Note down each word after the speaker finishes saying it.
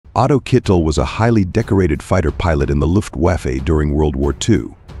Otto Kittel was a highly decorated fighter pilot in the Luftwaffe during World War II.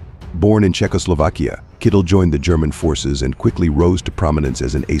 Born in Czechoslovakia, Kittel joined the German forces and quickly rose to prominence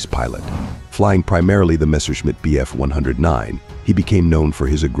as an ace pilot. Flying primarily the Messerschmitt Bf 109, he became known for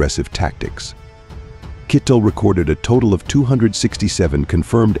his aggressive tactics. Kittel recorded a total of 267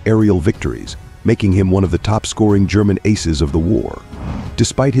 confirmed aerial victories, making him one of the top-scoring German aces of the war.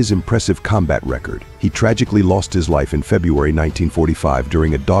 Despite his impressive combat record, he tragically lost his life in February 1945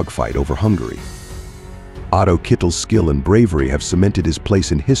 during a dogfight over Hungary. Otto Kittel's skill and bravery have cemented his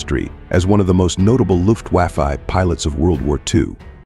place in history as one of the most notable Luftwaffe pilots of World War II.